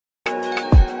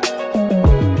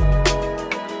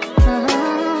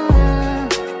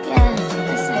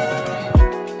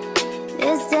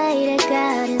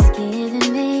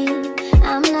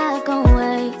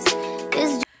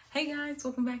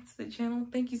welcome back to the channel.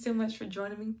 Thank you so much for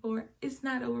joining me for It's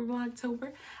Not Over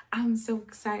Vlogtober. I'm so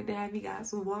excited to have you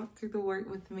guys walk through the word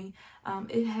with me.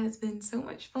 It has been so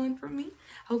much fun for me.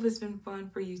 Hope it's been fun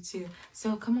for you too.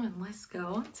 So come on, let's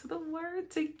go to the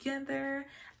word together.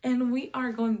 And we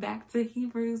are going back to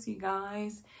Hebrews, you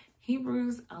guys.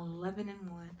 Hebrews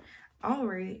 11:1.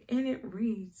 Already, and it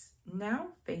reads,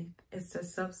 "Now faith is the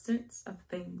substance of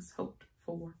things hoped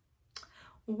for."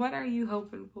 What are you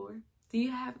hoping for? Do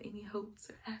you have any hopes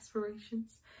or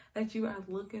aspirations that you are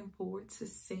looking forward to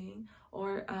seeing,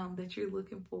 or that you're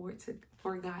looking forward to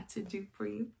for God to do for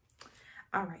you?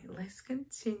 All right, let's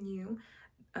continue.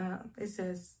 It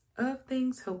says, "Of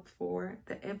things hoped for,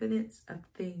 the evidence of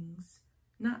things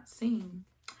not seen."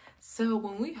 So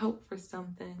when we hope for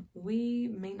something, we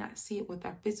may not see it with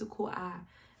our physical eye,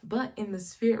 but in the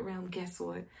spirit realm, guess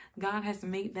what? God has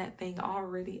made that thing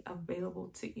already available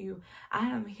to you. I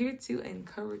am here to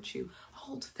encourage you.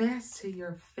 Hold fast to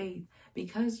your faith,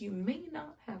 because you may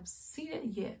not have seen it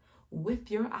yet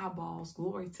with your eyeballs.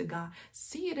 Glory to God.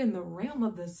 See it in the realm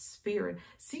of the spirit.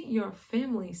 See your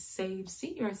family saved.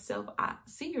 See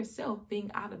yourself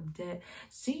being out of debt.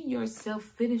 See yourself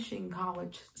finishing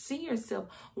college. See yourself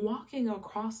walking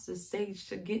across the stage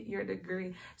to get your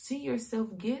degree. See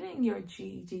yourself getting your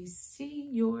GED. See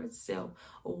yourself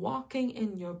walking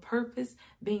in your purpose,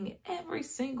 being every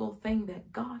single thing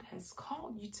that God has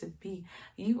called you to be.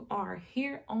 You are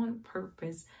here on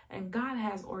purpose, and God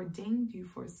has ordained you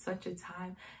for such a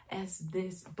time as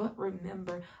this. But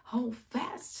remember, hold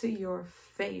fast to your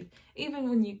faith, even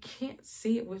when you can't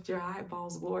see it with your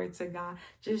eyeballs. Glory to God.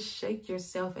 Just shake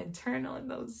yourself and turn on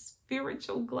those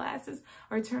spiritual glasses,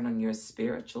 or turn on your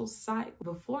spiritual sight.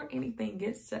 Before anything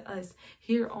gets to us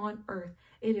here on earth,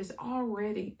 it is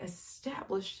already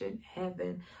established in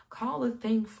heaven. Call a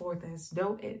thing forth as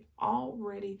though it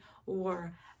already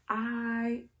were.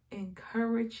 I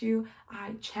encourage you,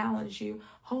 I challenge you,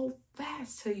 hold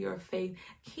fast to your faith.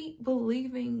 Keep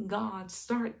believing God.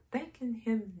 Start thanking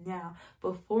Him now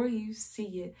before you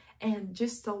see it. And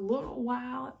just a little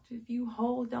while, if you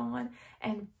hold on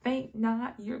and faint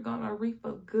not, you're gonna reap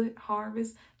a good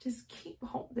harvest. Just keep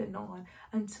holding on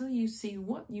until you see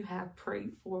what you have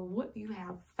prayed for, what you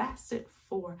have fasted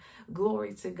for.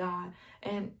 Glory to God.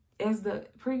 And as the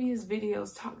previous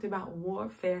videos talked about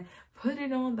warfare, put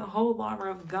it on the whole armor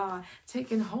of God,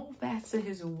 taking hold fast to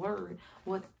His word.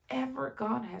 Whatever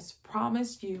God has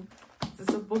promised you, this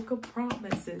is a book of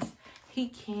promises. He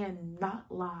cannot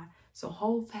lie. So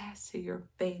hold fast to your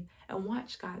faith and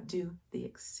watch God do the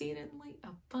exceedingly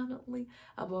abundantly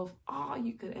above all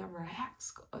you could ever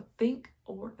ask or think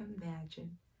or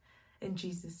imagine. In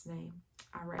Jesus' name,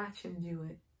 I watch Him do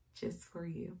it just for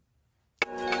you.